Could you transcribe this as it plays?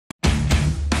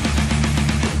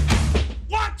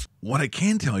What I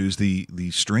can tell you is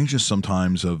the strangeness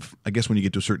sometimes of, I guess when you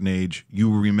get to a certain age,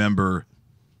 you remember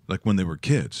like when they were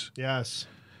kids. Yes.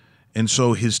 And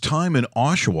so his time in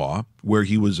Oshawa, where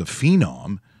he was a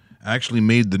phenom, actually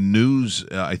made the news,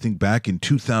 I think, back in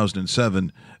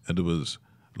 2007, and it was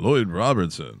Lloyd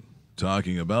Robertson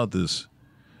talking about this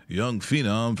young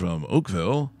phenom from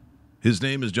Oakville. His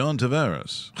name is John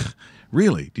Tavares.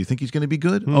 Really? Do you think he's going to be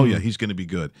good? Oh, yeah, he's going to be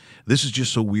good. This is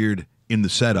just so weird in the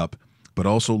setup, but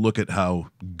also look at how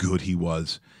good he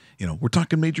was. You know, we're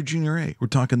talking Major Junior A. We're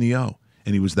talking the O.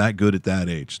 And he was that good at that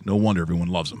age. No wonder everyone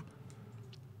loves him.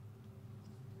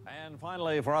 And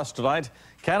finally, for us tonight,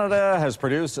 Canada has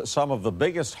produced some of the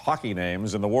biggest hockey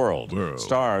names in the world.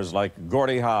 Stars like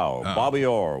Gordie Howe, Bobby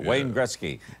Orr, Wayne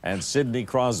Gretzky, and Sidney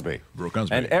Crosby.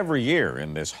 And every year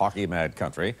in this hockey-mad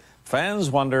country, fans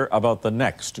wonder about the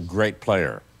next great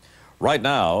player. Right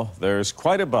now, there's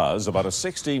quite a buzz about a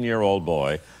 16-year-old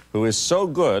boy who is so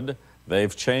good,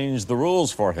 they've changed the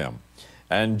rules for him.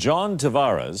 And John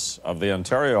Tavares of the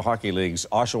Ontario Hockey League's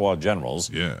Oshawa Generals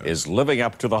is living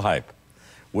up to the hype.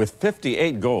 With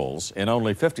 58 goals in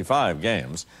only 55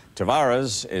 games,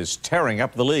 Tavares is tearing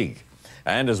up the league.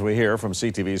 And as we hear from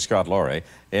CTV's Scott Laurie,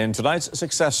 in tonight's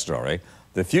success story,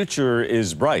 the future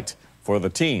is bright for the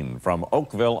teen from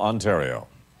Oakville, Ontario.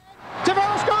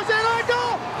 Tavares goes in on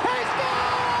goal! He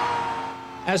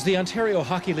scores! As the Ontario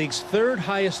Hockey League's third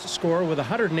highest scorer with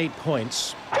 108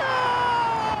 points,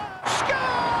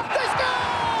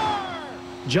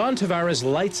 John Tavares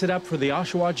lights it up for the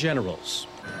Oshawa Generals.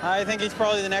 I think he's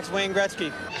probably the next Wayne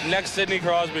Gretzky. Next Sidney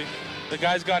Crosby. The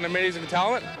guy's got an amazing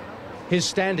talent. His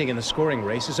standing in the scoring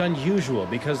race is unusual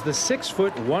because the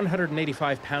 6-foot,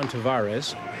 185-pound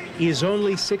Tavares is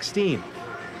only 16.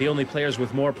 The only players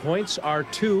with more points are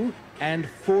 2 and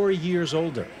 4 years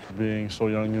older. Being so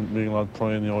young and being allowed to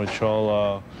play in the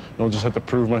OHL, just had to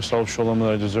prove myself, show them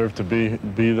that I deserve to be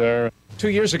there. 2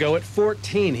 years ago, at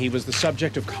 14, he was the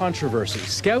subject of controversy.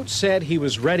 Scouts said he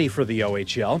was ready for the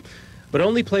OHL, but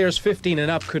only players 15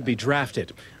 and up could be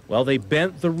drafted. Well, they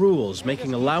bent the rules,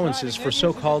 making allowances for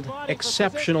so-called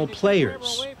exceptional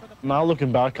players. Now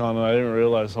looking back on it, I didn't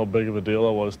realize how big of a deal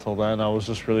it was till then. I was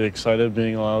just really excited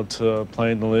being allowed to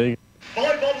play in the league.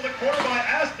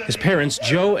 His parents,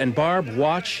 Joe and Barb,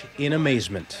 watch in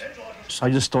amazement. I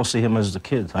just still see him as the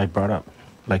kid I brought up.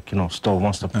 Still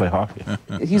wants to play hockey.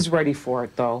 He's ready for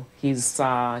it, though. He's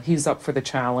up for the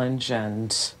challenge,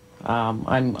 and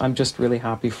I'm just really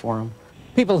happy for him.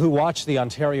 People who watch the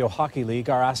Ontario Hockey League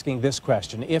are asking this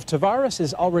question. If Tavares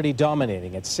is already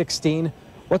dominating at 16,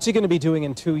 what's he going to be doing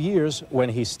in 2 years when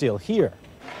he's still here?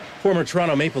 Former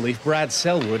Toronto Maple Leaf Brad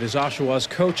Selwood is Oshawa's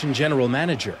coach and general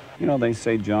manager. They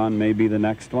say John may be the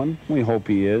next one. We hope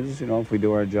he is, if we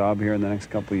do our job here in the next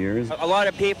couple of years. A lot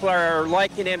of people are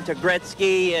liking him to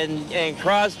Gretzky and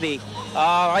Crosby.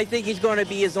 I think he's going to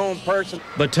be his own person.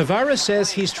 But Tavares says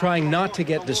he's trying not to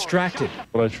get distracted.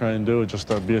 What I try and do is just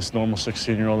be a normal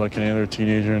 16-year-old like any other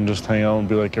teenager and just hang out and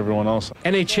be like everyone else.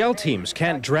 NHL teams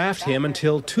can't draft him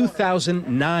until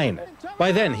 2009.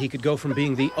 By then, he could go from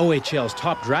being the OHL's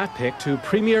top draft pick to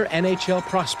premier NHL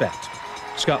prospect.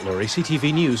 Scott Laurie,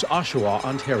 CTV News, Oshawa,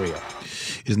 Ontario.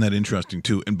 Isn't that interesting,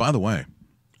 too? And by the way,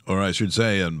 or I should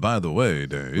say, and by the way,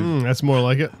 Dave. That's more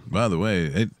like it. By the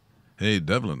way, hey,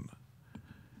 Devlin,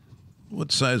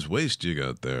 what size waist you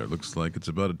got there? Looks like it's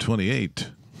about a 28.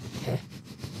 I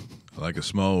like a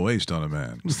small waist on a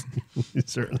man. You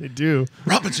certainly do.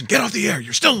 Robinson, get off the air.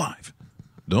 You're still live.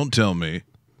 Don't tell me.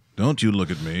 Don't you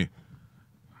look at me.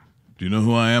 Do you know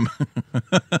who I am?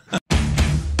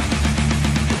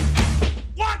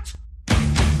 What? Did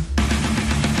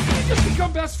we just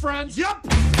become best friends? Yep.